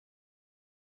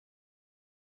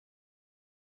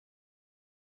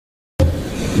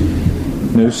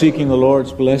Now, seeking the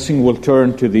Lord's blessing, we'll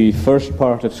turn to the first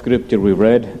part of Scripture we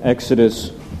read,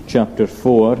 Exodus chapter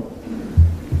 4.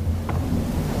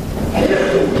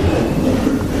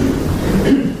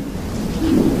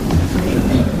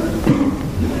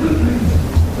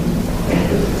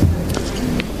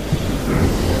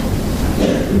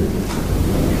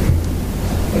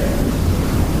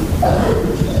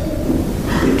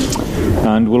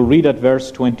 And we'll read at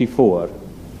verse 24.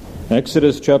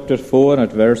 Exodus chapter 4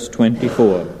 at verse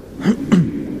 24.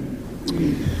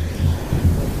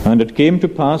 And it came to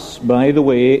pass by the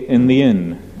way in the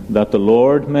inn that the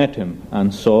Lord met him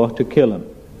and sought to kill him.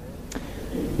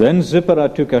 Then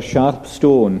Zipporah took a sharp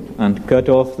stone and cut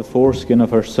off the foreskin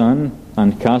of her son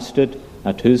and cast it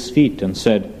at his feet and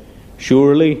said,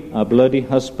 Surely a bloody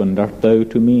husband art thou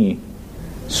to me.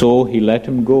 So he let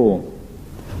him go.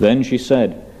 Then she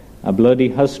said, A bloody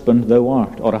husband thou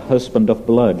art, or a husband of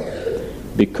blood,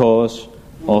 because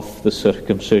of the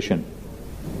circumcision.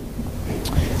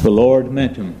 The Lord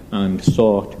met him and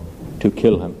sought to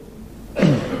kill him.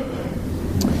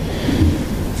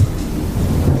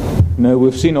 Now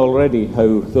we've seen already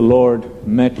how the Lord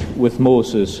met with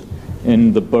Moses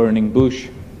in the burning bush,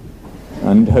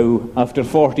 and how after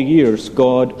 40 years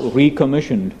God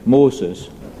recommissioned Moses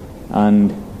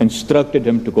and instructed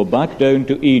him to go back down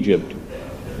to Egypt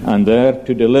and there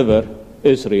to deliver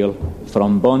Israel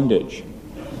from bondage.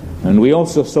 And we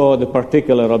also saw the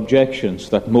particular objections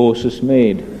that Moses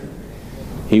made.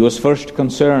 He was first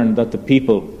concerned that the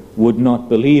people would not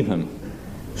believe him,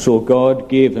 so God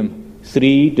gave him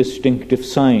 3 distinctive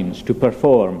signs to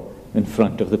perform in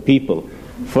front of the people.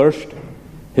 First,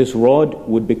 his rod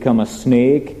would become a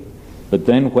snake, but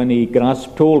then when he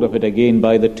grasped hold of it again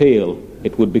by the tail,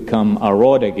 it would become a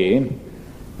rod again,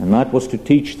 and that was to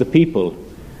teach the people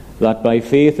that by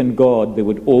faith in God they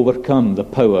would overcome the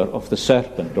power of the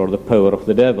serpent or the power of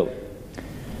the devil.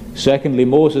 Secondly,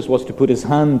 Moses was to put his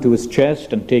hand to his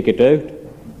chest and take it out,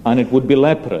 and it would be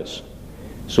leprous.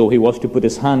 So he was to put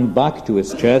his hand back to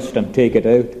his chest and take it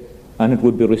out, and it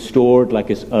would be restored like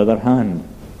his other hand.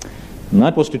 And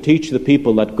that was to teach the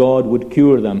people that God would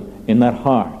cure them in their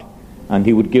heart, and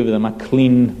he would give them a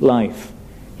clean life.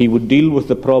 He would deal with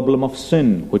the problem of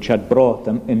sin, which had brought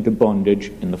them into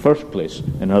bondage in the first place,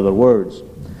 in other words.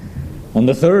 And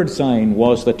the third sign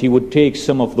was that he would take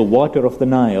some of the water of the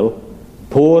Nile,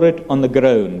 pour it on the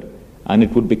ground, and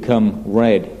it would become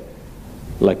red,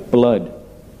 like blood.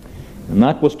 And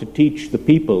that was to teach the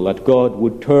people that God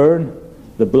would turn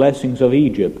the blessings of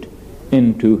Egypt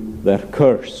into their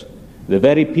curse. The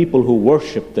very people who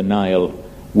worshipped the Nile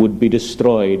would be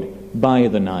destroyed by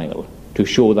the Nile, to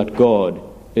show that God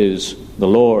is the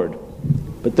Lord.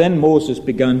 But then Moses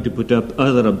began to put up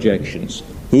other objections.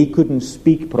 He couldn't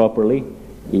speak properly.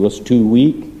 He was too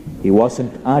weak. He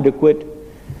wasn't adequate.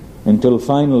 Until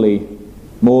finally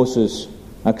Moses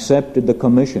accepted the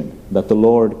commission that the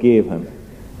Lord gave him,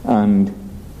 and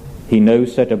he now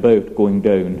set about going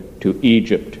down to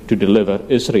Egypt to deliver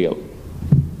Israel.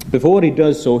 Before he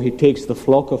does so, he takes the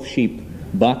flock of sheep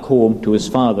back home to his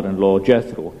father-in-law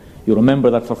Jethro. You remember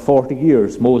that for 40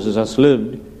 years Moses has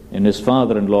lived in his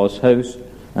father-in-law's house,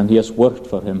 and he has worked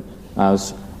for him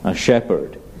as a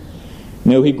shepherd.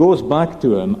 Now he goes back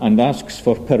to him and asks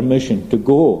for permission to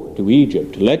go to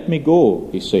Egypt. Let me go,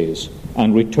 he says,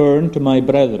 and return to my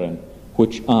brethren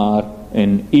which are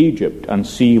in Egypt, and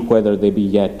see whether they be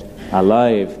yet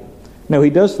alive. Now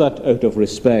he does that out of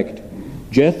respect.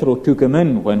 Jethro took him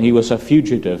in when he was a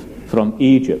fugitive from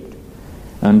Egypt,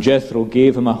 and Jethro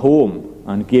gave him a home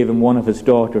and gave him one of his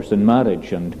daughters in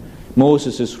marriage, and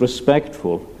Moses is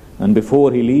respectful, and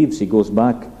before he leaves he goes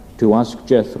back to ask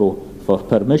Jethro for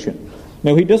permission.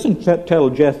 Now he doesn't tell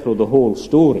Jethro the whole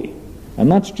story,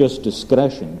 and that's just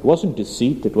discretion. It wasn't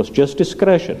deceit, it was just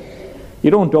discretion. You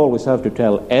don't always have to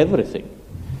tell everything.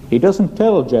 He doesn't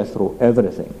tell Jethro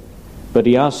everything, but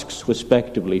he asks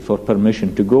respectfully for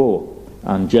permission to go,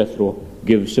 and Jethro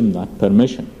gives him that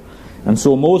permission. And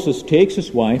so Moses takes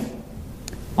his wife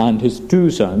and his 2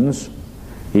 sons.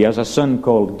 He has a son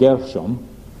called Gershom,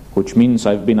 which means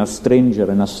I've been a stranger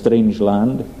in a strange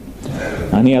land.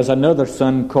 And he has another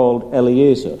son called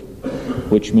Eliezer,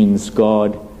 which means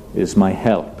God is my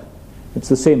help. It's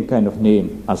the same kind of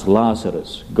name as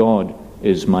Lazarus. God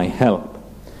is my help.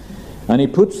 And he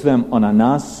puts them on an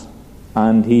ass,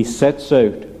 and he sets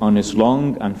out on his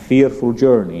long and fearful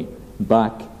journey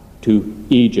back to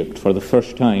Egypt for the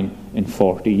first time in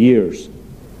 40 years.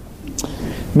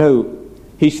 Now,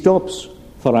 he stops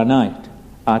for a night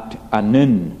at an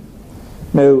inn.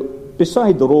 Now,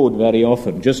 beside the road very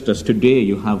often, just as today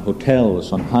you have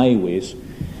hotels on highways,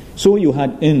 so you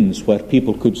had inns where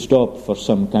people could stop for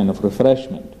some kind of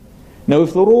refreshment. Now,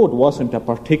 if the road wasn't a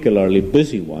particularly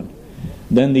busy one,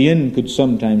 then the inn could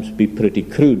sometimes be pretty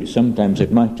crude. Sometimes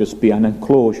it might just be an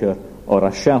enclosure or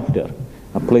a shelter,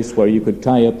 a place where you could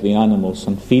tie up the animals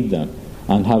and feed them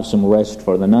and have some rest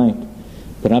for the night.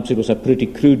 Perhaps it was a pretty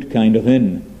crude kind of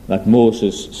inn that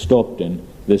Moses stopped in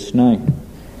this night.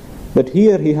 But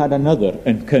here he had another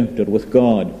encounter with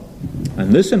God.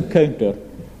 And this encounter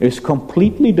is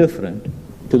completely different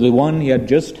to the one he had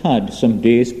just had some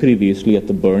days previously at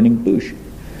the burning bush.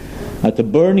 At the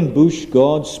burning bush,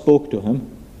 God spoke to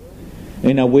him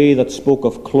in a way that spoke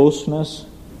of closeness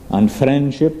and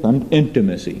friendship and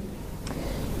intimacy.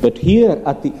 But here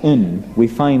at the inn, we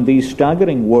find these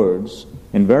staggering words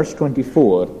in verse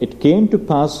 24. It came to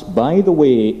pass by the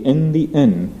way in the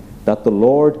inn that the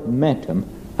Lord met him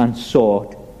and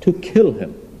sought to kill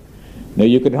him. Now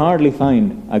you could hardly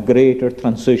find a greater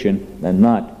transition than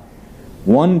that.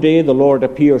 One day the Lord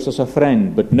appears as a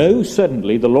friend, but now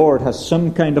suddenly the Lord has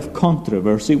some kind of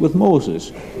controversy with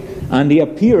Moses, and he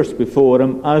appears before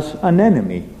him as an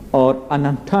enemy or an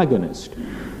antagonist,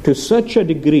 to such a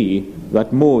degree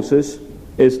that Moses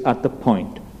is at the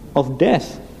point of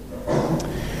death.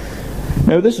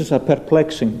 Now this is a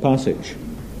perplexing passage,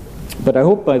 but I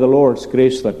hope by the Lord's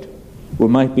grace that we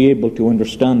might be able to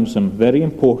understand some very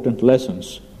important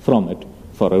lessons from it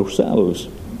for ourselves.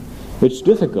 It's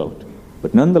difficult,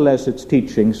 but nonetheless its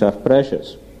teachings are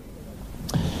precious.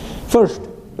 First,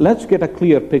 let's get a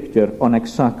clear picture on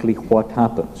exactly what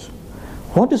happens.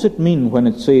 What does it mean when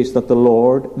it says that the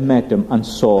Lord met him and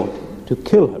sought to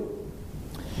kill him?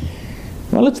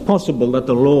 Well, it's possible that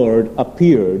the Lord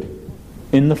appeared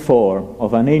in the form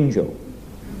of an angel.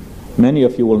 Many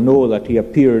of you will know that he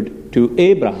appeared to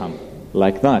Abraham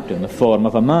like that, in the form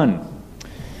of a man.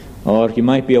 Or you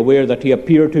might be aware that he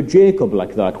appeared to Jacob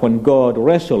like that when God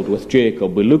wrestled with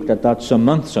Jacob. We looked at that some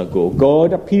months ago.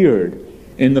 God appeared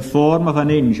in the form of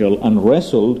an angel and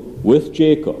wrestled with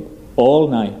Jacob all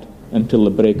night until the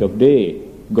break of day.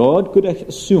 God could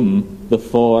assume the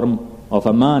form of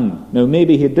a man. Now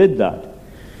maybe he did that.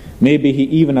 Maybe he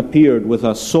even appeared with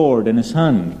a sword in his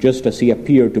hand, just as he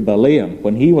appeared to Balaam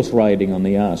when he was riding on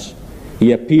the ass.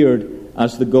 He appeared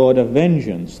as the God of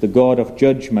vengeance, the God of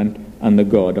judgment, and the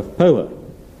God of power.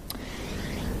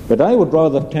 But I would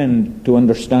rather tend to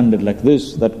understand it like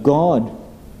this, that God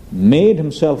made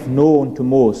himself known to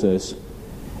Moses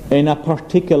in a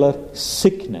particular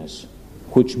sickness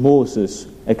which Moses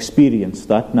experienced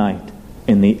that night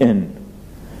in the inn.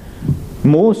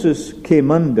 Moses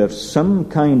came under some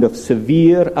kind of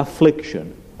severe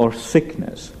affliction or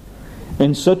sickness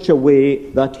in such a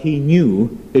way that he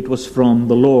knew it was from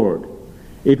the Lord.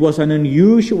 It was an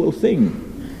unusual thing.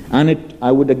 And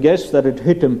I would guess that it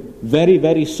hit him very,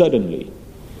 very suddenly,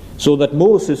 so that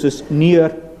Moses is near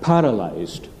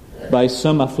paralyzed by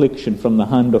some affliction from the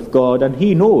hand of God, and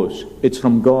he knows it's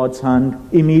from God's hand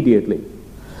immediately.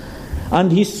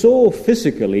 And he's so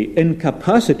physically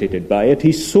incapacitated by it,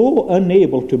 he's so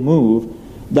unable to move,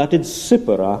 that it's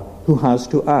Sipporah who has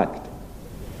to act.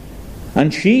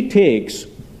 And she takes,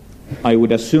 I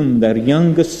would assume, their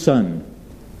youngest son,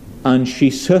 and she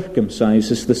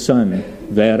circumcises the son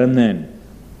there and then.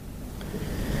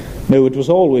 Now, it was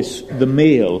always the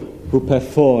male who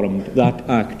performed that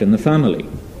act in the family.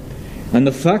 And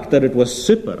the fact that it was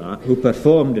Sipporah who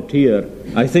performed it here,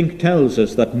 I think tells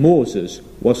us that Moses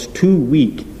was too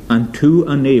weak and too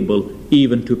unable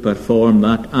even to perform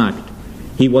that act.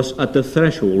 He was at the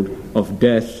threshold of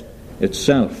death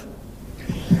itself.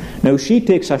 Now, she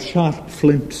takes a sharp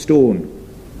flint stone,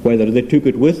 whether they took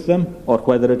it with them or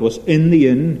whether it was in the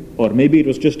inn, or maybe it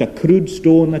was just a crude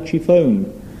stone that she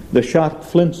found, the sharp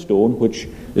flint stone, which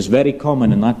is very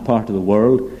common in that part of the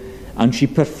world, and she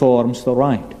performs the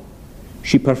rite.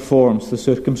 She performs the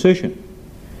circumcision.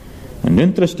 And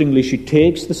interestingly, she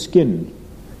takes the skin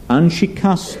and she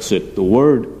casts it. The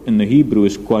word in the Hebrew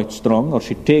is quite strong, or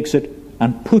she takes it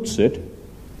and puts it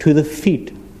to the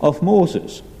feet of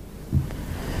Moses.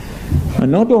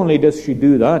 And not only does she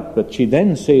do that, but she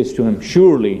then says to him,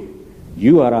 "Surely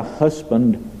you are a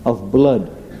husband of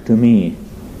blood to me.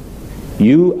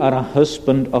 You are a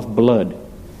husband of blood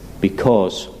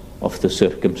because of the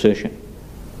circumcision."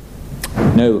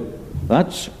 Now,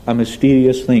 that's a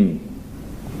mysterious thing.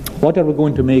 What are we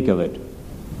going to make of it?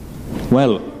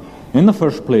 Well, in the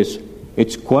first place,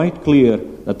 it's quite clear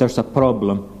that there's a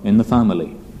problem in the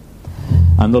family.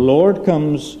 And the Lord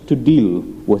comes to deal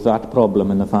with that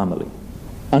problem in the family.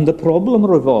 And the problem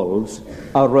revolves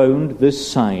around this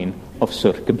sign of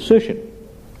circumcision.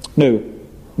 Now,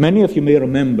 many of you may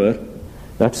remember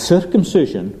that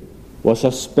circumcision was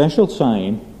a special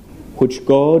sign which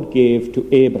God gave to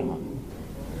Abraham.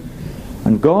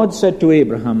 And God said to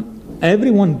Abraham,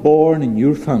 everyone born in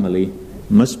your family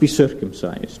must be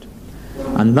circumcised.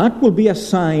 And that will be a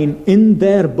sign in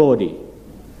their body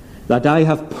that I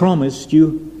have promised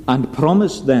you and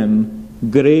promised them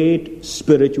great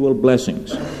spiritual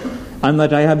blessings, and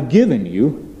that I have given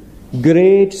you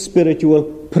great spiritual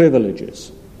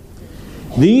privileges.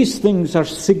 These things are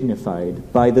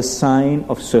signified by the sign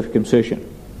of circumcision.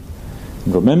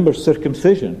 Remember,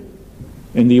 circumcision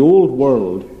in the old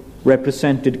world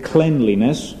represented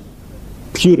cleanliness,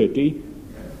 purity,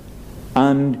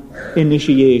 and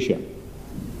initiation.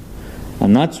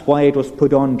 And that's why it was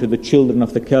put on to the children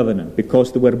of the covenant,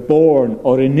 because they were born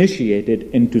or initiated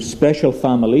into special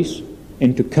families,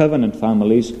 into covenant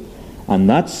families, and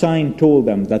that sign told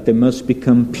them that they must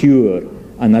become pure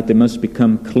and that they must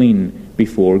become clean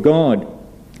before God.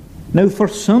 Now, for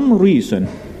some reason,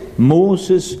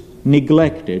 Moses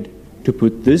neglected to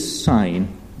put this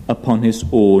sign upon his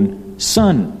own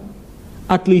son,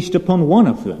 at least upon one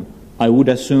of them. I would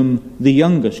assume the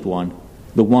youngest one,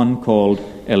 the one called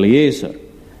Eleazar.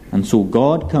 And so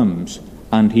God comes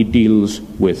and he deals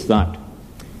with that.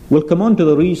 We'll come on to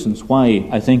the reasons why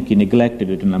I think he neglected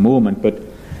it in a moment, but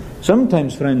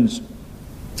sometimes, friends,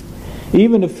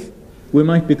 even if we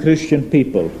might be Christian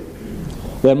people,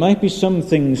 there might be some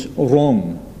things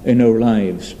wrong in our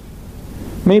lives.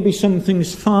 Maybe some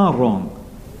things far wrong.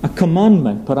 A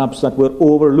commandment, perhaps, that we're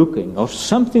overlooking, or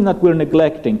something that we're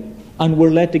neglecting, and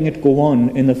we're letting it go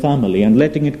on in the family and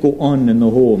letting it go on in the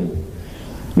home.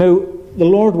 Now, the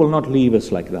Lord will not leave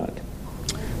us like that.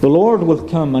 The Lord will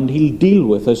come and he'll deal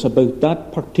with us about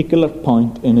that particular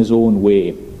point in his own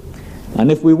way.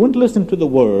 And if we won't listen to the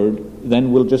word,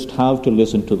 then we'll just have to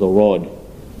listen to the rod.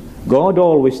 God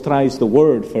always tries the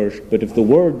word first, but if the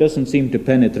word doesn't seem to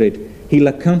penetrate, he'll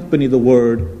accompany the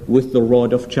word with the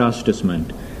rod of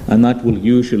chastisement. And that will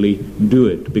usually do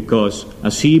it, because,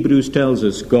 as Hebrews tells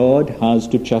us, God has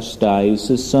to chastise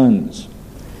his sons.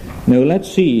 Now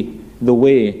let's see the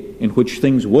way in which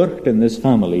things worked in this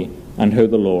family and how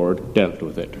the Lord dealt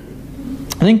with it.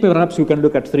 I think perhaps we can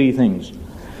look at three things.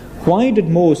 Why did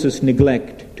Moses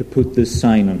neglect to put this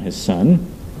sign on his son?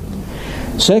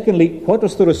 Secondly, what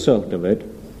was the result of it?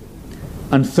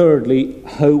 And thirdly,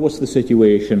 how was the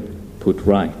situation put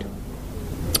right?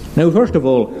 Now, first of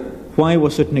all, why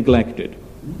was it neglected?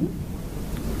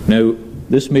 Now,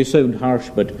 this may sound harsh,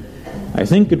 but I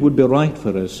think it would be right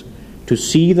for us to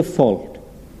see the fault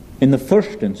in the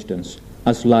first instance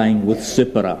as lying with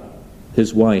Zipporah,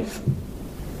 his wife.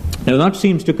 Now, that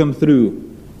seems to come through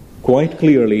quite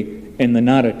clearly in the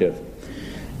narrative,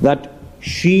 that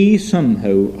she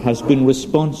somehow has been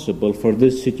responsible for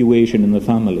this situation in the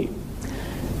family.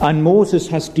 And Moses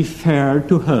has deferred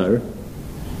to her.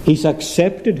 He's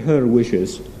accepted her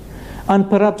wishes, and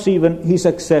perhaps even he's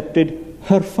accepted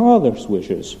her father's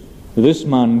wishes, this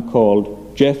man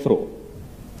called Jethro.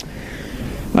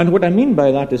 And what I mean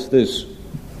by that is this: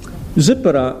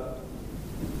 Zipporah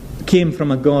came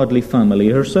from a godly family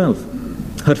herself.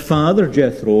 Her father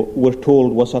Jethro, we're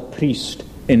told, was a priest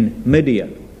in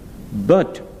Midian.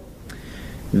 But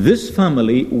this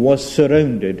family was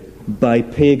surrounded by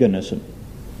paganism.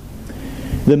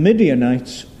 The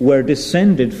Midianites were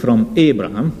descended from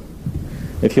Abraham.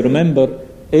 If you remember,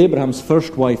 Abraham's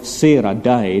first wife Sarah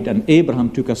died, and Abraham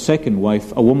took a second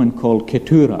wife, a woman called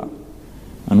Keturah,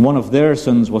 and one of their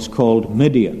sons was called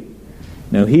Midian.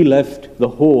 Now he left the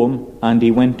home and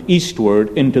he went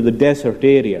eastward into the desert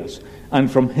areas, and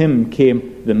from him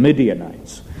came the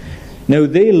Midianites. Now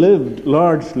they lived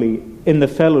largely in the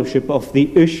fellowship of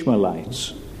the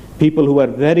Ishmaelites, people who were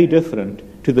very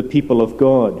different to the people of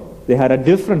God. They had a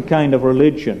different kind of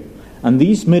religion, and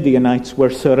these Midianites were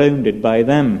surrounded by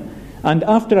them. And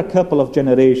after a couple of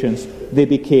generations, they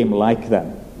became like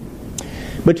them.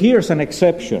 But here's an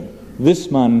exception. This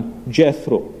man,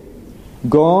 Jethro.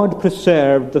 God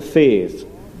preserved the faith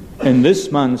in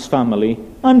this man's family,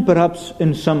 and perhaps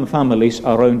in some families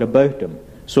around about him,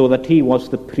 so that he was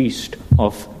the priest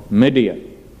of Midian.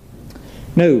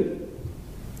 Now,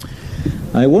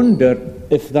 I wonder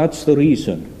if that's the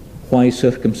reason why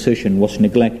circumcision was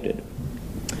neglected.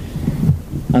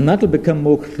 And that'll become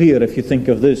more clear if you think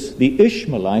of this. The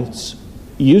Ishmaelites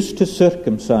used to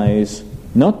circumcise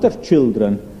not their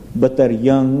children, but their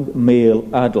young male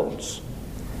adults.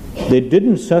 They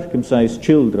didn't circumcise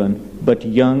children, but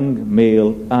young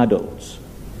male adults.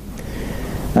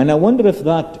 And I wonder if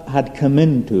that had come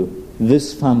into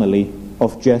this family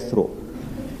of Jethro,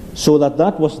 so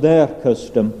that was their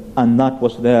custom and that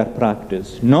was their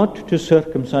practice, not to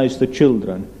circumcise the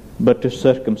children, but to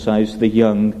circumcise the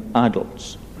young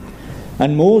adults.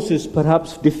 And Moses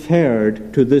perhaps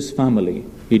deferred to this family.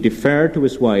 He deferred to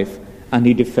his wife, and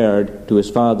he deferred to his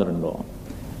father-in-law.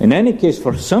 In any case,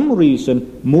 for some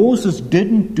reason, Moses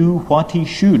didn't do what he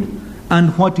should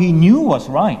and what he knew was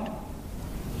right.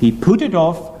 He put it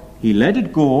off, he let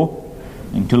it go,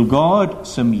 until God,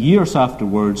 some years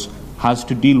afterwards, has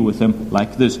to deal with him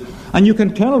like this. And you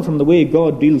can tell from the way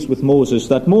God deals with Moses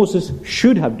that Moses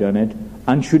should have done it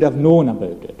and should have known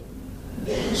about it.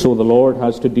 So the Lord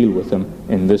has to deal with him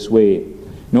in this way.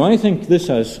 Now, I think this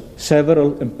has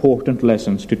several important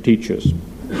lessons to teach us.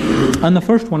 And the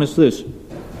first one is this: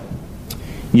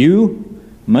 you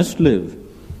must live,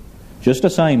 just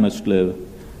as I must live,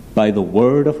 by the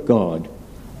Word of God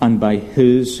and by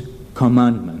His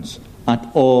commandments at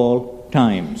all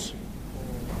times.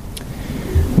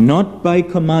 Not by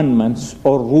commandments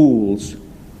or rules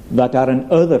that are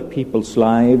in other people's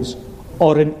lives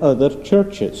or in other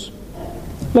churches.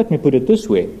 Let me put it this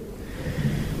way.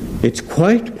 It's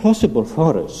quite possible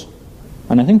for us,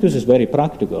 and I think this is very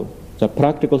practical. It's a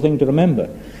practical thing to remember.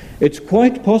 It's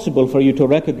quite possible for you to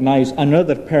recognize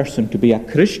another person to be a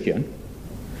Christian,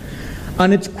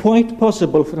 and it's quite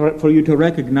possible for you to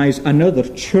recognize another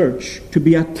church to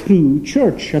be a true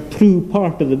church, a true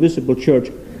part of the visible church,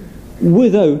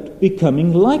 without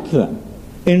becoming like them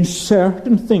in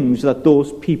certain things that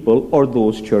those people or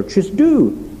those churches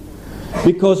do.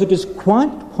 Because it is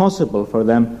quite possible for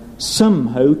them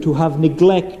somehow to have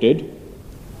neglected,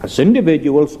 as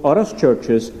individuals or as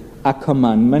churches, a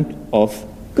commandment of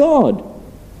God.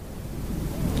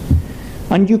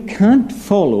 And you can't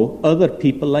follow other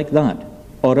people like that,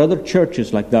 or other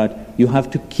churches like that. You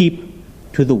have to keep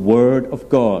to the Word of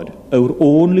God, our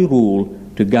only rule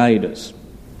to guide us.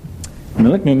 Now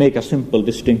let me make a simple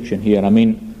distinction here. I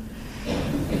mean,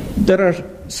 there are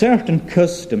certain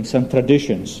customs and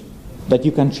traditions that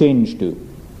you can change to.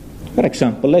 For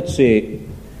example, let's say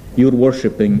you're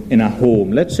worshipping in a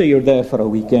home. Let's say you're there for a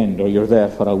weekend or you're there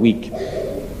for a week.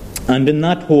 And in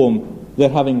that home, they're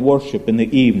having worship in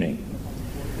the evening.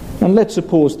 And let's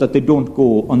suppose that they don't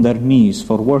go on their knees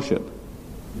for worship.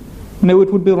 Now,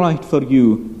 it would be right for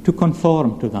you to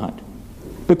conform to that,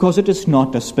 because it is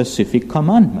not a specific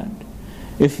commandment.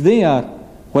 If they are,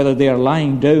 whether they are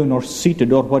lying down or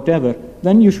seated or whatever,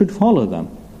 then you should follow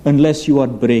them, unless you are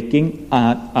breaking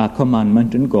a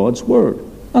commandment in God's Word.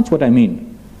 That's what I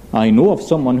mean. I know of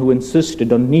someone who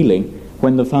insisted on kneeling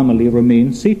when the family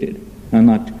remained seated, and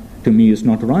that, to me, is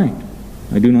not right.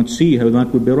 I do not see how that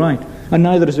would be right. And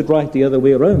neither is it right the other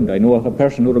way around. I know of a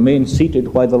person who remained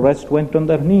seated while the rest went on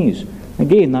their knees.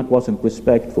 Again, that wasn't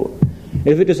respectful.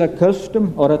 If it is a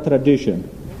custom or a tradition,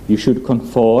 you should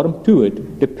conform to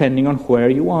it depending on where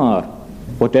you are,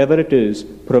 whatever it is,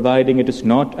 providing it is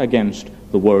not against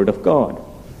the Word of God.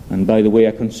 And by the way,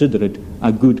 I consider it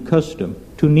a good custom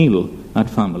to kneel at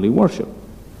family worship.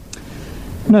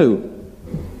 Now,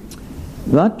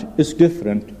 that is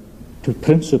different to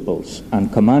principles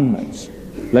and commandments.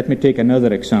 Let me take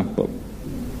another example.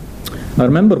 I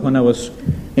remember when I was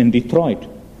in Detroit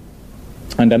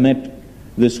and I met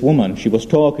this woman. She was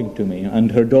talking to me,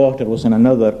 and her daughter was in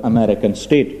another American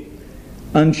state,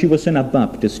 and she was in a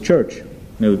Baptist church.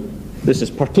 Now, this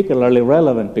is particularly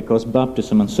relevant because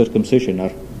baptism and circumcision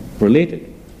are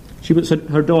related.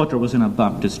 Her daughter was in a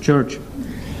Baptist church,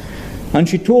 and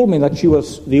she told me that she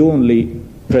was the only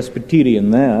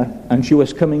Presbyterian there, and she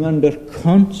was coming under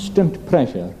constant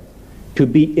pressure to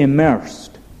be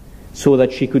immersed so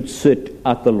that she could sit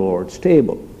at the Lord's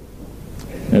table.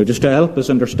 Now, just to help us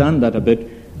understand that a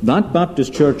bit, that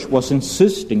Baptist church was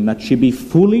insisting that she be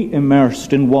fully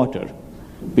immersed in water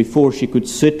before she could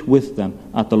sit with them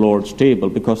at the Lord's table,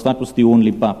 because that was the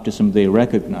only baptism they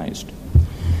recognized.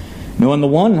 Now, on the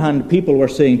one hand, people were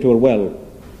saying to her, well,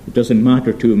 it doesn't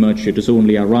matter too much, it is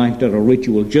only a rite or a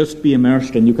ritual, just be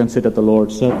immersed and you can sit at the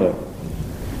Lord's Supper.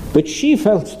 But she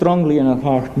felt strongly in her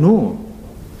heart, no,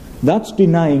 that's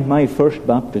denying my first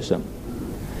baptism.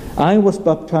 I was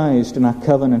baptized in a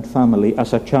covenant family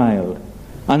as a child,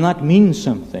 and that means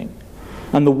something.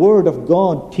 And the Word of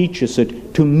God teaches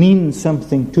it to mean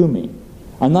something to me.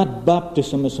 And that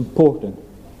baptism is important.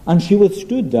 And she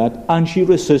withstood that, and she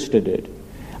resisted it.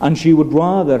 And she would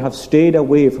rather have stayed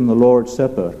away from the Lord's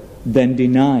Supper than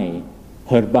deny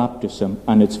her baptism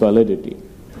and its validity.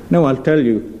 Now, I'll tell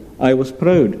you, I was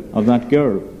proud of that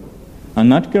girl.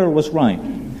 And that girl was right,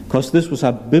 because this was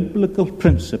a biblical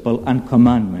principle and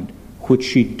commandment which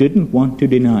she didn't want to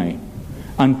deny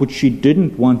and which she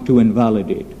didn't want to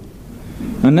invalidate.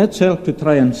 And let's help to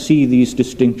try and see these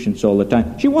distinctions all the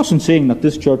time. She wasn't saying that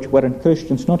this church weren't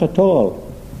Christians, not at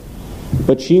all.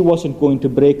 But she wasn't going to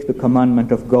break the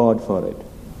commandment of God for it.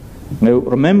 Now,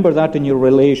 remember that in your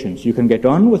relations. You can get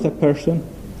on with a person,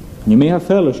 you may have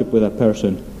fellowship with a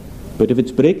person, But if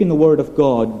it's breaking the word of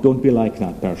God, don't be like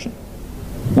that person.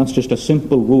 That's just a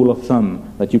simple rule of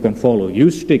thumb that you can follow.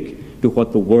 You stick to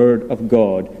what the word of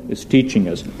God is teaching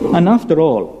us. And after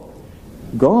all,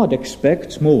 God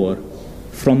expects more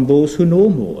from those who know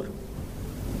more.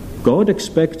 God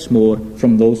expects more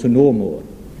from those who know more.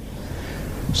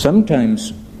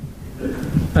 Sometimes,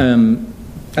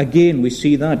 again, we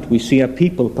see that. We see a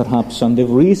people, perhaps, and they've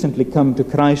recently come to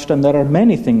Christ, and there are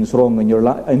many things wrong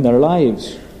in their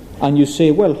lives. And you say,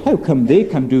 well, how come they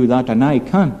can do that and I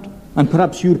can't? And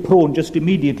perhaps you're prone just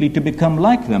immediately to become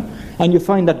like them. And you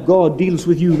find that God deals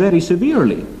with you very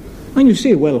severely. And you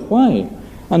say, well, why?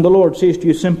 And the Lord says to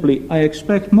you simply, I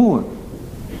expect more.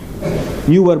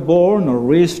 You were born or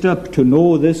raised up to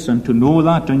know this and to know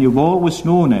that, and you've always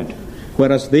known it,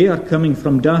 whereas they are coming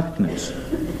from darkness.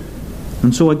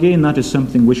 And so again, that is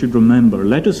something we should remember.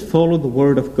 Let us follow the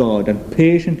word of God, and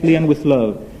patiently and with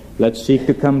love, let's seek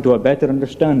to come to a better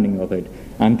understanding of it,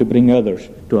 and to bring others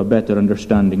to a better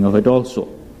understanding of it also.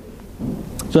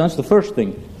 So that's the first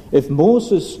thing. If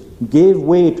Moses gave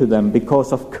way to them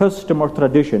because of custom or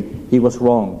tradition, he was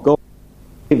wrong. God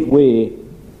gave way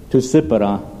to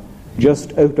Zipporah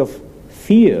just out of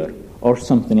fear or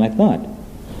something like that.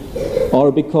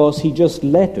 Or because he just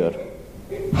let her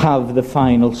have the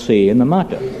final say in the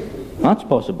matter. That's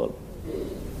possible.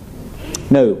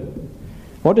 Now,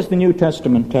 what does the New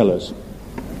Testament tell us?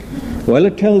 Well,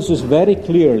 it tells us very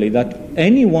clearly that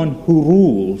anyone who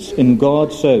rules in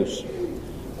God's house,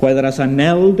 whether as an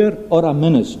elder or a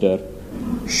minister,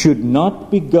 should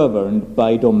not be governed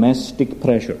by domestic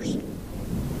pressures.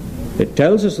 It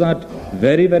tells us that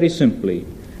very, very simply,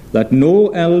 that no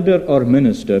elder or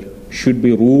minister should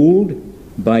be ruled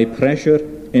by pressure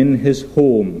in his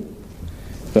home.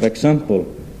 For example,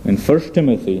 in 1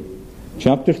 Timothy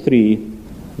chapter 3,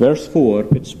 verse 4,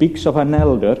 it speaks of an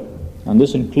elder, and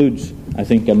this includes, I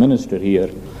think, a minister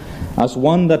here, as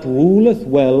one that ruleth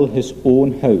well his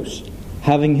own house,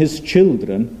 having his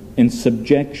children in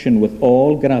subjection with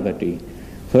all gravity.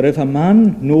 For if a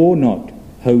man know not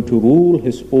how to rule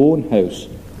his own house,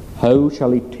 how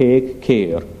shall he take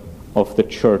care of the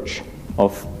church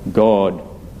of God?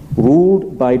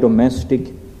 Ruled by domestic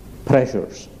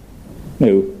pressures.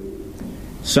 Now,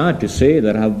 sad to say,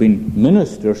 there have been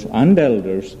ministers and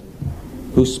elders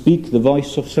who speak the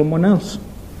voice of someone else.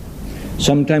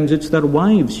 Sometimes it's their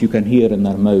wives you can hear in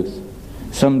their mouth.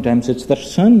 Sometimes it's their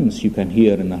sons you can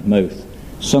hear in their mouth.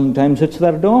 Sometimes it's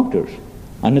their daughters,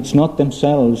 and it's not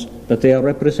themselves that they are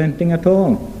representing at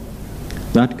all.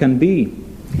 That can be.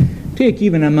 Take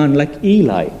even a man like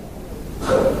Eli.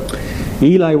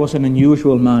 Eli was an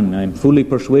unusual man. I'm fully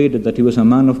persuaded that he was a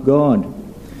man of God.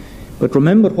 But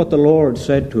remember what the Lord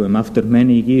said to him after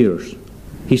many years.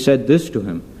 He said this to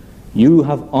him, "You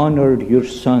have honored your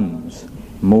sons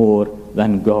more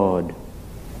than God."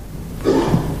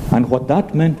 And what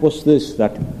that meant was this,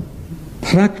 that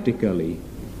practically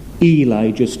Eli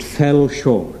just fell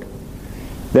short.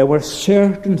 There were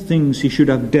certain things he should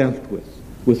have dealt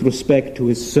with respect to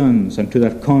his sons and to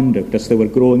their conduct as they were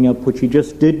growing up, which he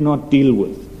just did not deal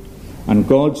with. And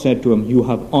God said to him, "You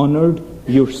have honored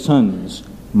your sons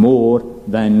more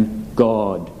than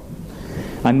God."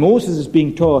 And Moses is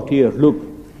being taught here, look,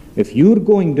 if you're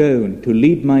going down to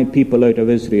lead my people out of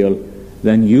Israel,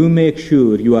 then you make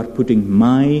sure you are putting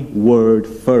my word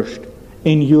first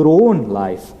in your own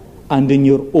life and in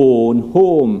your own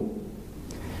home.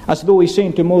 As though he's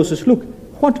saying to Moses, look,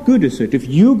 what good is it if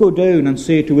you go down and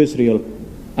say to Israel,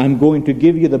 I'm going to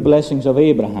give you the blessings of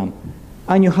Abraham,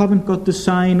 and you haven't got the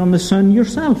sign on the son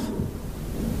yourself?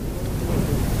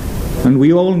 And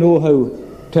we all know how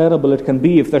terrible it can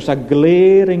be if there's a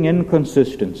glaring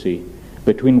inconsistency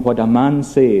between what a man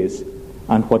says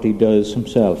and what he does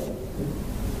himself.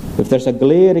 If there's a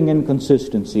glaring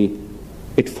inconsistency,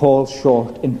 it falls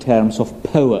short in terms of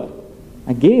power.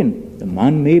 Again, the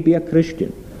man may be a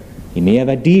Christian. He may have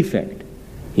a defect.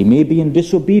 He may be in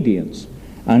disobedience.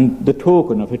 And the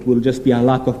token of it will just be a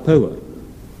lack of power.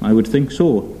 I would think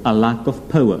so, a lack of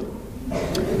power.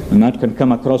 And that can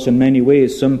come across in many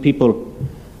ways. Some people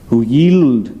who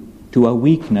yield to a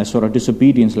weakness or a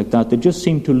disobedience like that, they just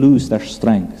seem to lose their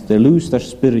strength. They lose their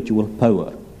spiritual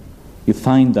power. You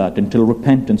find that until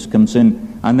repentance comes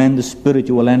in, and then the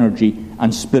spiritual energy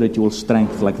and spiritual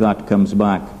strength like that comes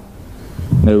back.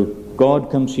 Now,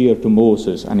 God comes here to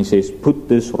Moses and he says, put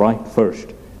this right first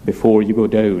before you go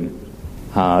down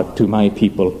to my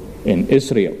people in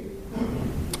Israel.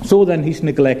 So then he's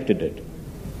neglected it.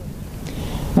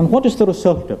 And what is the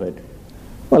result of it?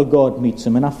 Well, God meets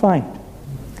him in a fight.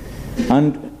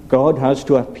 And God has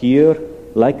to appear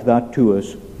like that to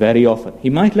us very often. He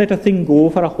might let a thing go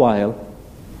for a while,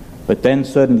 But then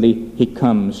suddenly he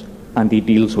comes and he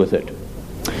deals with it.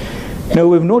 Now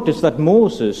we've noticed that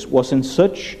Moses was in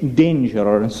such danger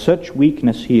or in such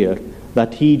weakness here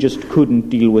that he just couldn't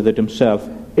deal with it himself.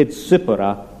 It's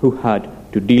Zipporah who had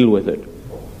to deal with it.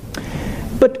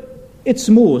 But it's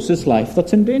Moses' life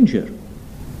that's in danger.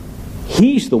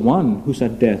 He's the one who's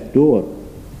at death's door.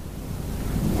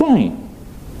 Why?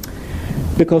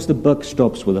 Because the buck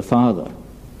stops with the father.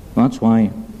 That's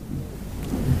why.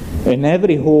 In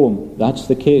every home, that's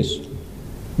the case.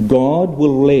 God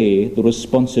will lay the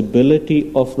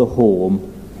responsibility of the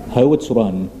home, how it's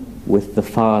run, with the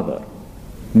father,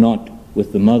 not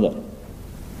with the mother.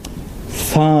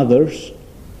 Fathers,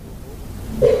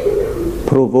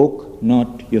 provoke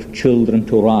not your children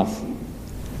to wrath,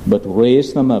 but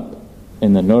raise them up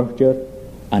in the nurture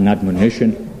and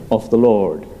admonition of the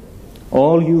Lord.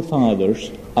 All you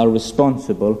fathers are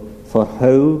responsible for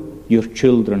how your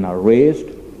children are raised,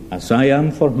 as I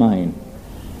am for mine.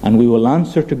 And we will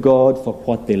answer to God for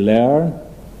what they learn,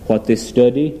 what they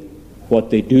study, what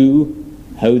they do,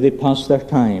 how they pass their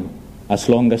time, as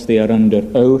long as they are under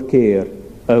our care,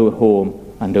 our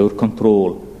home, and our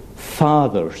control.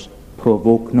 Fathers,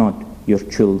 provoke not your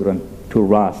children to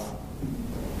wrath,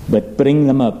 but bring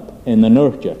them up in the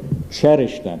nurture,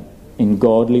 cherish them in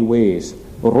godly ways,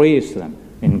 raise them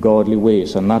in godly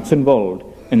ways, and that's involved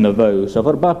in the vows of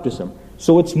our baptism.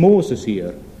 So it's Moses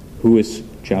here who is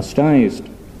chastised.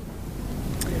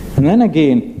 And then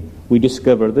again we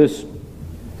discover this.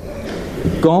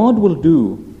 God will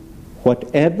do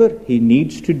whatever he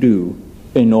needs to do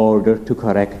in order to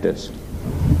correct us.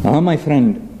 My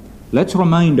friend, let's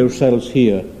remind ourselves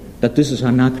here that this is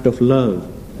an act of love.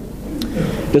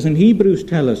 Doesn't Hebrews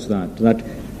tell us that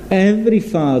every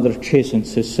father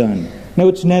chastens his son? Now,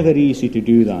 it's never easy to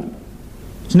do that.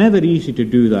 It's never easy to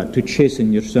do that, to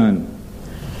chasten your son,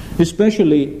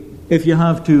 especially if you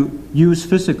have to use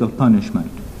physical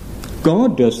punishment.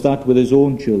 God does that with his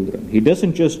own children. He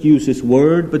doesn't just use his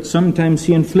word, but sometimes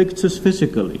he inflicts us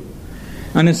physically.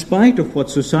 And in spite of what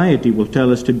society will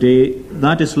tell us today,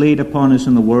 that is laid upon us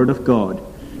in the Word of God,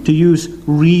 to use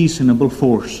reasonable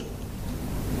force.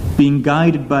 Being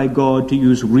guided by God to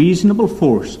use reasonable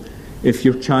force if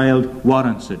your child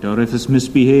warrants it, or if his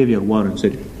misbehavior warrants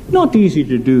it. Not easy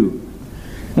to do.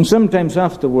 And sometimes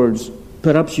afterwards,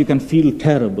 perhaps you can feel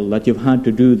terrible that you've had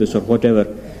to do this or whatever.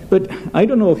 But I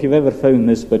don't know if you've ever found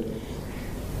this, but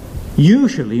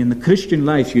usually in the Christian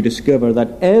life you discover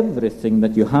that everything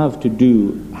that you have to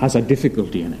do has a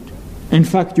difficulty in it. In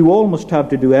fact, you almost have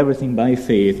to do everything by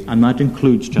faith, and that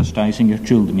includes chastising your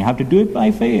children. You have to do it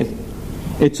by faith.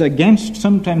 It's against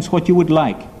sometimes what you would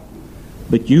like,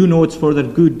 but you know it's for their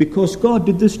good because God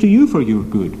did this to you for your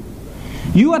good.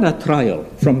 You had a trial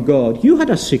from God. You had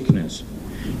a sickness.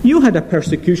 You had a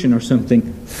persecution or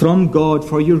something from God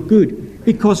for your good,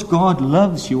 because God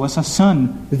loves you as a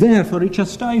son. Therefore he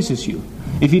chastises you.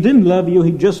 If he didn't love you,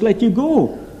 he'd just let you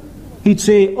go. He'd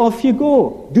say, off you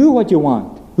go. Do what you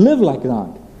want. Live like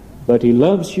that. But he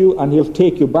loves you and he'll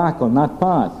take you back on that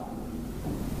path.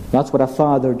 That's what a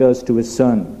father does to his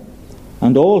son.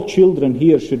 And all children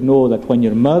here should know that when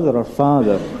your mother or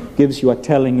father gives you a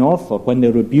telling off, or when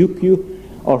they rebuke you,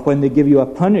 or when they give you a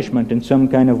punishment in some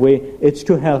kind of way, it's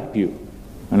to help you.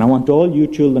 And I want all you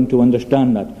children to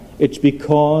understand that. It's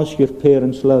because your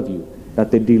parents love you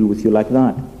that they deal with you like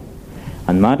that.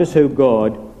 And that is how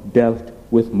God dealt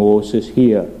with Moses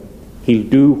here. He'll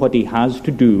do what he has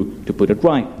to do to put it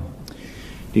right.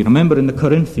 Do you remember in the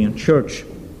Corinthian church,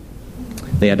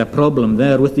 they had a problem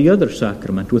there with the other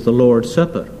sacrament, with the Lord's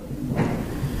Supper.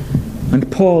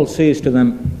 And Paul says to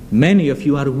them, many of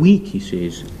you are weak, he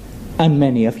says, and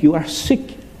many of you are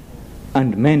sick,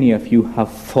 and many of you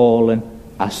have fallen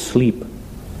asleep.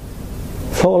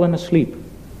 Fallen asleep.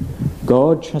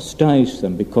 God chastised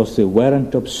them because they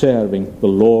weren't observing the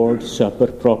Lord's Supper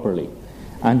properly.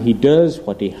 And he does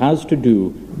what he has to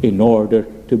do in order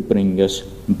to bring us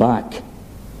back.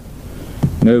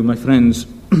 Now, my friends,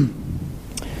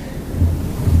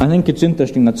 I think it's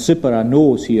interesting that Zipporah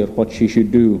knows here what she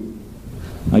should do.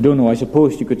 I don't know, I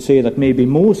suppose you could say that maybe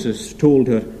Moses told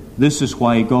her, this is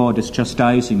why God is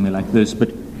chastising me like this, but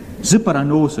Zipporah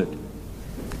knows it.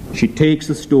 She takes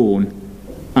the stone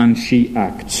and she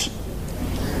acts.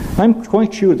 I'm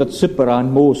quite sure that Zipporah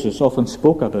and Moses often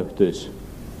spoke about this.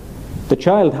 The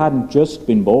child hadn't just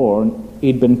been born,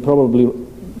 he'd been probably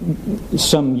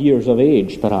some years of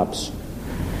age, perhaps.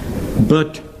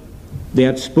 But they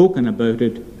had spoken about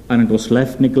it, and it was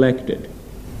left neglected.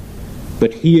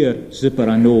 But here,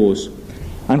 Zipporah knows.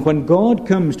 And when God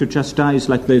comes to chastise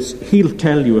like this, he'll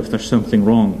tell you if there's something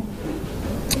wrong.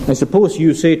 I suppose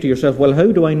you say to yourself, well,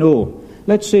 how do I know?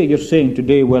 let's say you're saying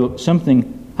today, well,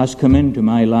 something has come into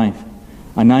my life,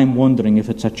 and I'm wondering if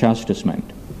it's a chastisement.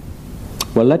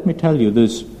 Well, let me tell you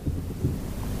this.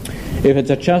 If it's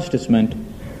a chastisement,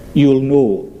 you'll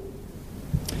know.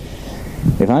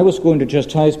 If I was going to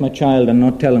chastise my child and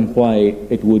not tell him why,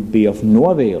 it would be of no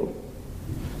avail.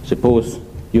 Suppose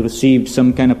you received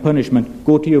some kind of punishment,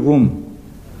 go to your room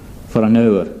for an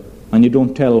hour, and you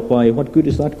don't tell why. What good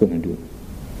is that going to do?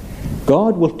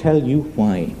 God will tell you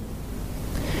why.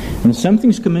 When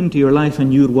something's come into your life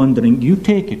and you're wondering, you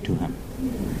take it to him.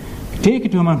 Take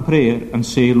it to him in prayer and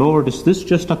say, Lord, is this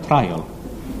just a trial?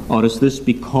 Or is this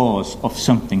because of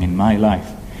something in my life?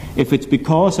 If it's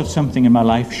because of something in my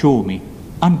life, show me.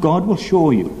 And God will show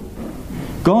you.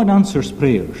 God answers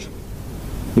prayers.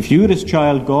 If you're his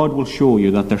child, God will show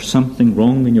you that there's something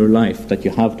wrong in your life that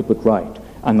you have to put right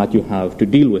and that you have to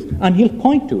deal with. And he'll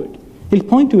point to it. He'll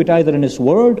point to it either in his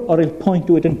word or he'll point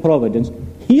to it in providence.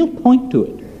 He'll point to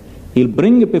it. He'll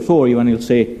bring it before you and he'll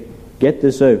say, get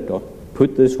this out or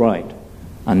put this right.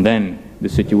 And then the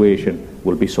situation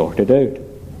will be sorted out.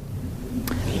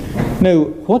 Now,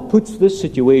 what puts this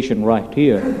situation right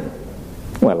here?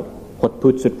 Well, what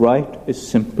puts it right is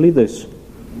simply this,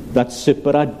 that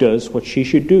Sipporah does what she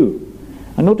should do.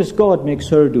 And notice God makes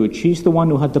her do it. She's the one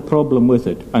who had the problem with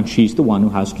it, and she's the one who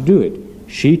has to do it.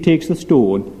 She takes the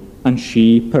stone and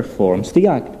she performs the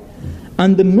act.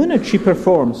 And the minute she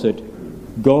performs it,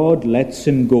 God lets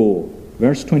him go.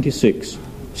 Verse 26,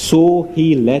 so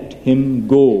he let him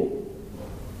go.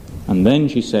 And then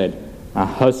she said, a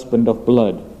husband of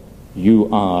blood you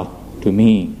are to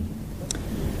me.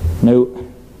 Now,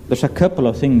 there's a couple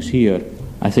of things here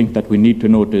I think that we need to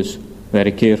notice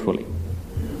very carefully.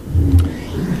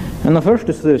 And the first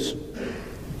is this.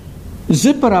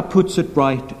 Sipporah puts it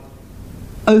right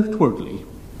outwardly,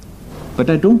 but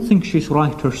I don't think she's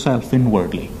right herself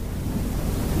inwardly.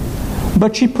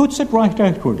 But she puts it right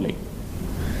outwardly.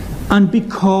 And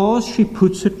because she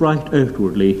puts it right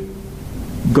outwardly,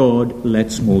 God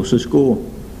lets Moses go.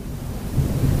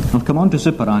 I'll come on to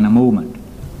Sipporah in a moment.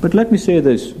 But let me say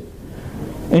this.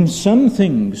 In some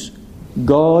things,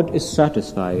 God is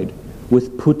satisfied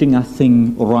with putting a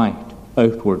thing right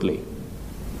outwardly.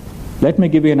 Let me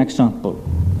give you an example.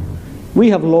 We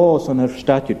have laws on our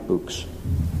statute books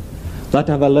that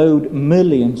have allowed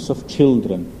millions of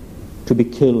children to be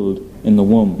killed in the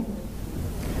womb.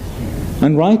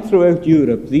 And right throughout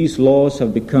Europe, these laws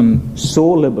have become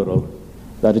so liberal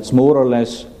that it's more or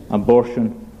less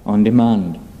abortion on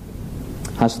demand.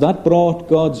 Has that brought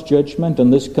God's judgment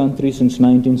on this country since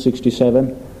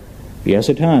 1967? Yes,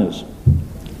 it has.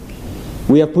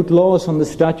 We have put laws on the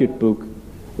statute book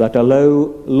that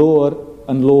allow lower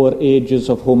and lower ages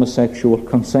of homosexual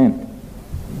consent.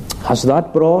 Has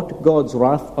that brought God's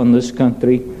wrath on this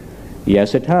country?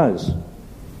 Yes, it has.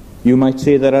 You might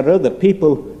say there are other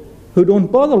people who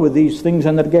don't bother with these things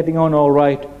and they're getting on all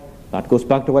right. That goes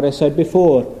back to what I said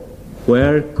before.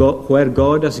 Where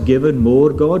God has given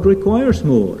more, God requires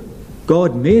more.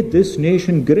 God made this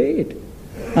nation great,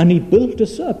 and he built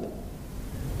us up,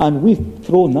 and we've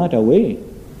thrown that away.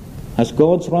 Has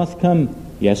God's wrath come?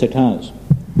 Yes, it has.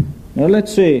 Now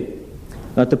let's say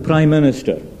that the Prime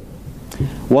Minister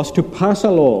was to pass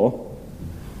a law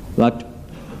that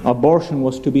abortion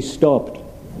was to be stopped.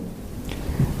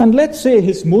 And let's say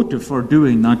his motive for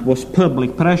doing that was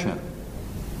public pressure.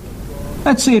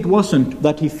 Let's say it wasn't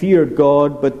that he feared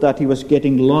God, but that he was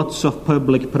getting lots of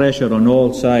public pressure on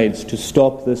all sides to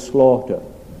stop this slaughter.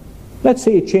 Let's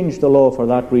say he changed the law for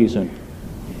that reason.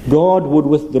 God would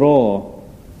withdraw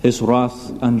his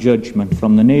wrath and judgment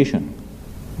from the nation,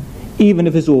 even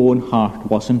if his own heart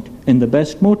wasn't in the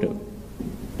best motive.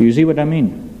 Do you see what I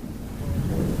mean?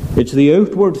 It's the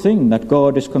outward thing that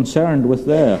God is concerned with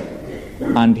there,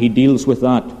 and he deals with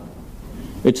that.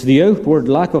 It's the outward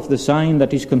lack of the sign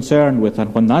that he's concerned with,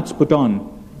 and when that's put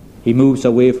on, he moves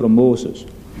away from Moses.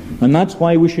 And that's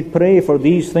why we should pray for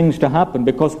these things to happen,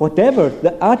 because whatever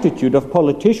the attitude of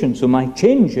politicians who might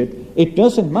change it, it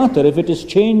doesn't matter. If it is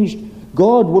changed,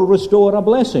 God will restore a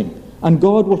blessing, and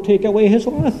God will take away his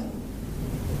wrath.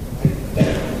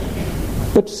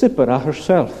 But Sipporah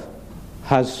herself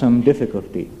has some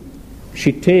difficulty.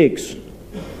 She takes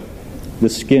the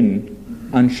skin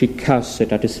and she casts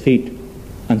it at his feet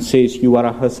and says, you are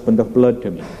a husband of blood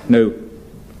to me. Now,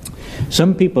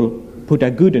 some people put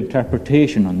a good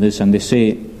interpretation on this, and they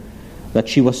say that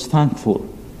she was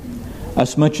thankful,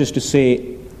 as much as to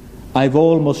say, I've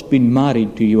almost been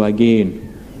married to you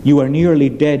again. You are nearly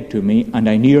dead to me, and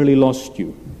I nearly lost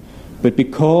you. But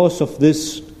because of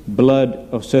this blood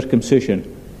of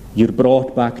circumcision, you're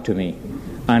brought back to me.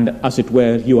 And as it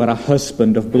were, you are a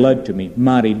husband of blood to me,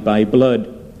 married by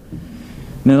blood.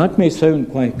 Now that may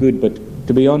sound quite good, but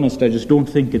to be honest, I just don't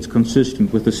think it's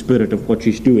consistent with the spirit of what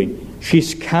she's doing.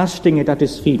 She's casting it at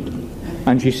his feet,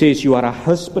 and she says, "You are a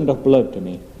husband of blood to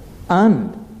me."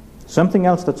 And something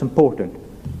else that's important,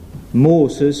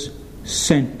 Moses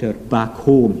sent her back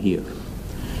home here.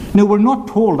 Now we're not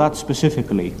told that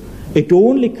specifically. It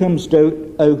only comes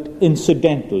out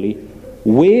incidentally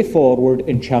way forward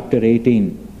in chapter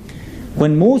 18.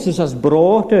 When Moses has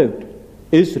brought out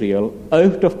Israel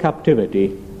out of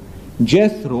captivity,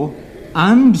 Jethro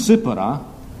and Zipporah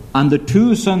and the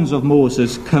two sons of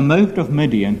Moses come out of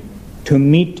Midian to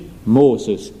meet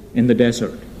Moses in the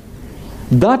desert.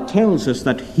 That tells us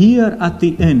that here at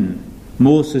the inn,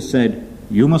 Moses said,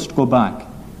 "You must go back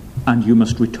and you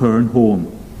must return home."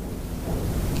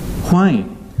 Why?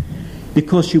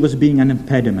 Because she was being an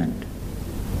impediment.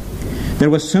 There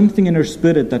was something in her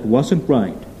spirit that wasn't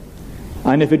right.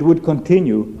 And if it would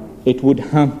continue, it would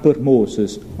hamper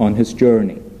Moses on his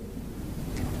journey.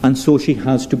 And so she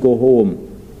has to go home.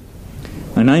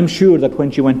 And I'm sure that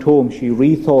when she went home, she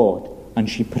rethought and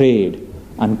she prayed,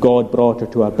 and God brought her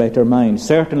to a better mind.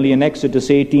 Certainly in Exodus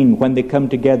 18, when they come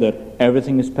together,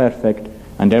 everything is perfect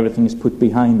and everything is put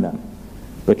behind them.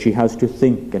 But she has to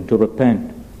think and to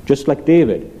repent. Just like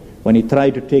David, when he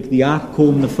tried to take the ark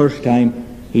home the first time,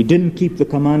 he didn't keep the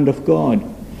command of God.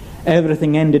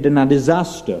 Everything ended in a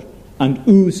disaster, and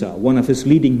Uzzah, one of his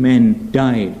leading men,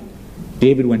 died.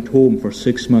 David went home for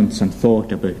 6 months and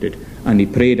thought about it, and he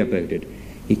prayed about it.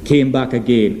 He came back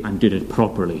again and did it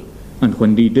properly. And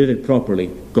when he did it properly,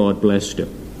 God blessed him.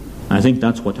 I think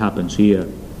that's what happens here.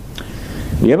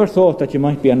 Have you ever thought that you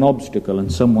might be an obstacle in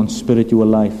someone's spiritual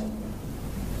life?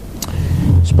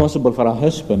 It's possible for a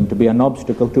husband to be an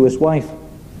obstacle to his wife,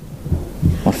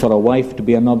 or for a wife to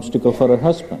be an obstacle for her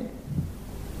husband.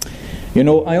 You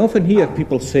know, I often hear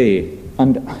people say,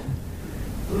 and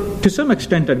to some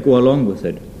extent I'd go along with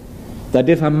it, that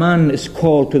if a man is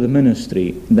called to the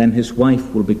ministry, then his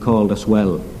wife will be called as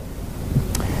well.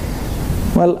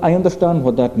 Well, I understand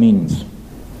what that means.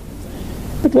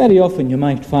 But very often you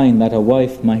might find that a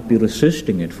wife might be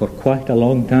resisting it for quite a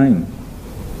long time.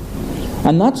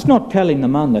 And that's not telling the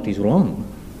man that he's wrong.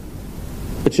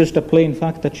 It's just a plain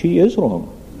fact that she is wrong,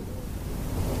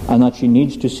 and that she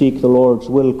needs to seek the Lord's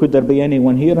will. Could there be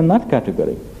anyone here in that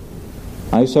category?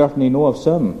 I certainly know of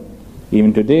some.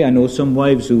 Even today I know some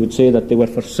wives who would say that they were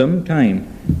for some time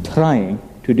trying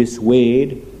to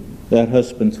dissuade their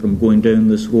husbands from going down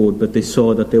this road, but they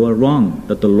saw that they were wrong,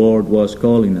 that the Lord was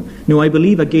calling them. Now I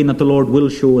believe again that the Lord will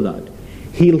show that.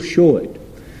 He'll show it.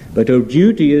 But our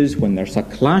duty is, when there's a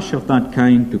clash of that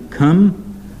kind, to come,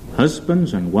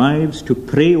 husbands and wives, to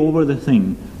pray over the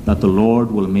thing, that the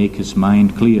Lord will make his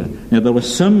mind clear. Now there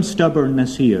was some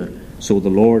stubbornness here, so the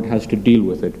Lord has to deal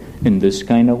with it in this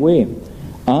kind of way.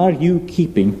 Are you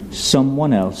keeping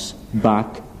someone else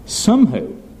back somehow?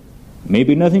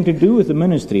 Maybe nothing to do with the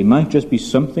ministry, it might just be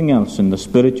something else in the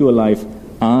spiritual life.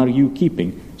 Are you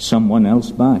keeping someone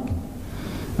else back?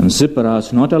 And Zipporah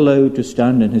is not allowed to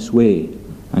stand in his way,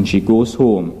 and she goes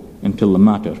home until the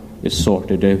matter is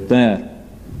sorted out there.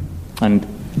 And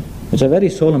it's a very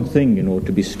solemn thing, you know,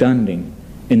 to be standing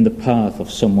in the path of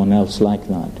someone else like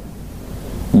that.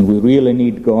 And we really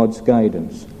need God's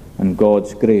guidance and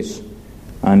God's grace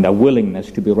and a willingness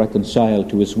to be reconciled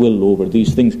to his will over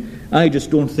these things. I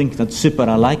just don't think that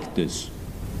Zipporah liked this,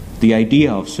 the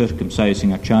idea of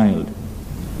circumcising a child.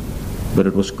 But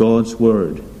it was God's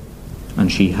word,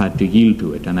 and she had to yield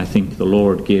to it, and I think the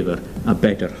Lord gave her a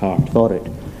better heart for it.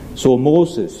 So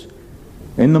Moses,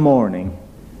 in the morning,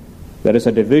 there is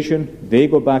a division. They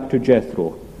go back to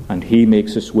Jethro, and he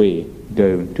makes his way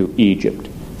down to Egypt.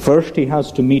 First he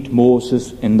has to meet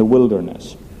Moses in the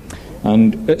wilderness.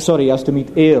 He has to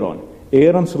meet Aaron.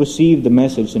 Aaron's received the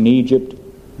message in Egypt,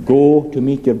 go to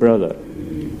meet your brother.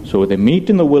 So they meet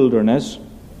in the wilderness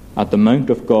at the Mount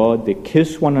of God. They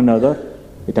kiss one another.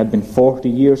 It had been 40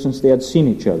 years since they had seen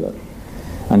each other.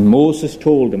 And Moses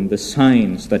told him the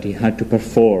signs that he had to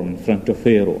perform in front of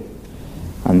Pharaoh.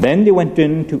 And then they went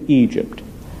into Egypt,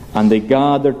 and they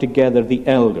gathered together the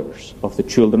elders of the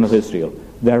children of Israel,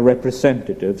 their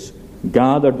representatives,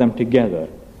 gathered them together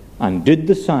and did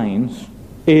the signs.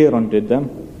 Aaron did them.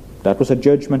 That was a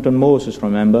judgment on Moses,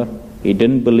 remember. He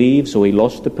didn't believe, so he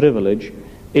lost the privilege.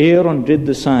 Aaron did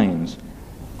the signs,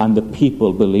 and the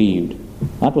people believed.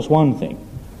 That was one thing.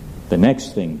 The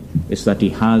next thing is that he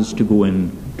has to go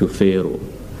in to Pharaoh.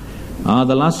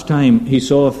 The last time he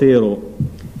saw Pharaoh,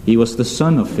 he was the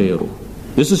son of Pharaoh.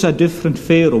 This is a different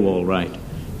Pharaoh, all right,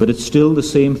 but it's still the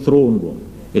same throne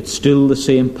room. It's still the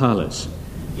same palace.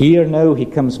 Here now he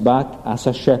comes back as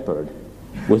a shepherd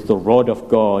with the rod of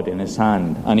God in his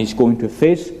hand, and he's going to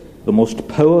face the most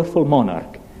powerful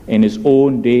monarch in his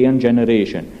own day and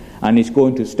generation. And he's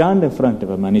going to stand in front of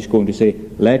him and he's going to say,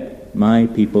 "Let my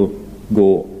people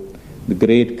go." The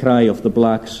great cry of the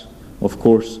blacks, of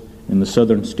course, in the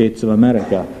southern states of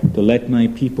America, to let my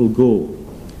people go.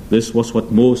 This was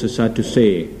what Moses had to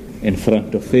say in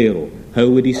front of Pharaoh. How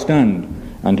would he stand,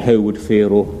 and how would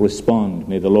Pharaoh respond?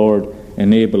 May the Lord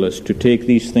enable us to take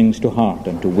these things to heart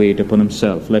and to wait upon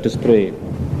himself. Let us pray.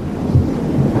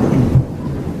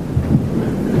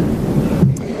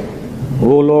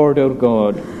 O Lord our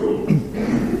God,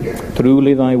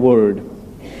 truly thy word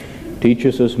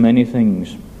teaches us many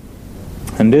things,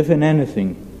 and if in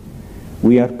anything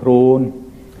we are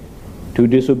prone to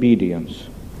disobedience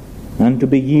and to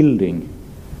be yielding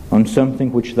on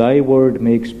something which thy word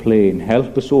makes plain,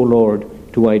 help us, O Lord,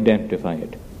 to identify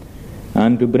it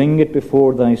and to bring it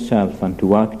before thyself and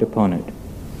to act upon it.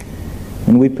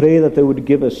 And we pray that thou would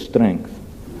give us strength,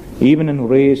 even in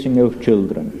raising our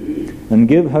children, and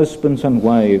give husbands and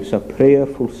wives a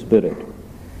prayerful spirit,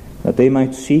 that they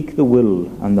might seek the will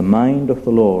and the mind of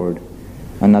the Lord,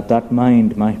 and that that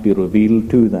mind might be revealed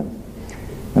to them.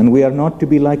 And we are not to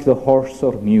be like the horse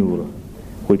or mule,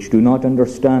 which do not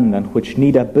understand and which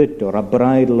need a bit or a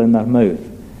bridle in their mouth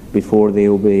before they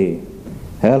obey.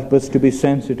 Help us to be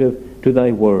sensitive to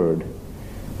thy word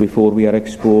before we are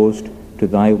exposed to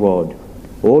thy rod.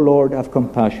 O Lord, have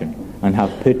compassion and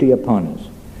have pity upon us,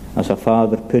 as a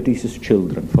father pities his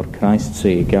children, for Christ's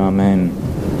sake. Amen.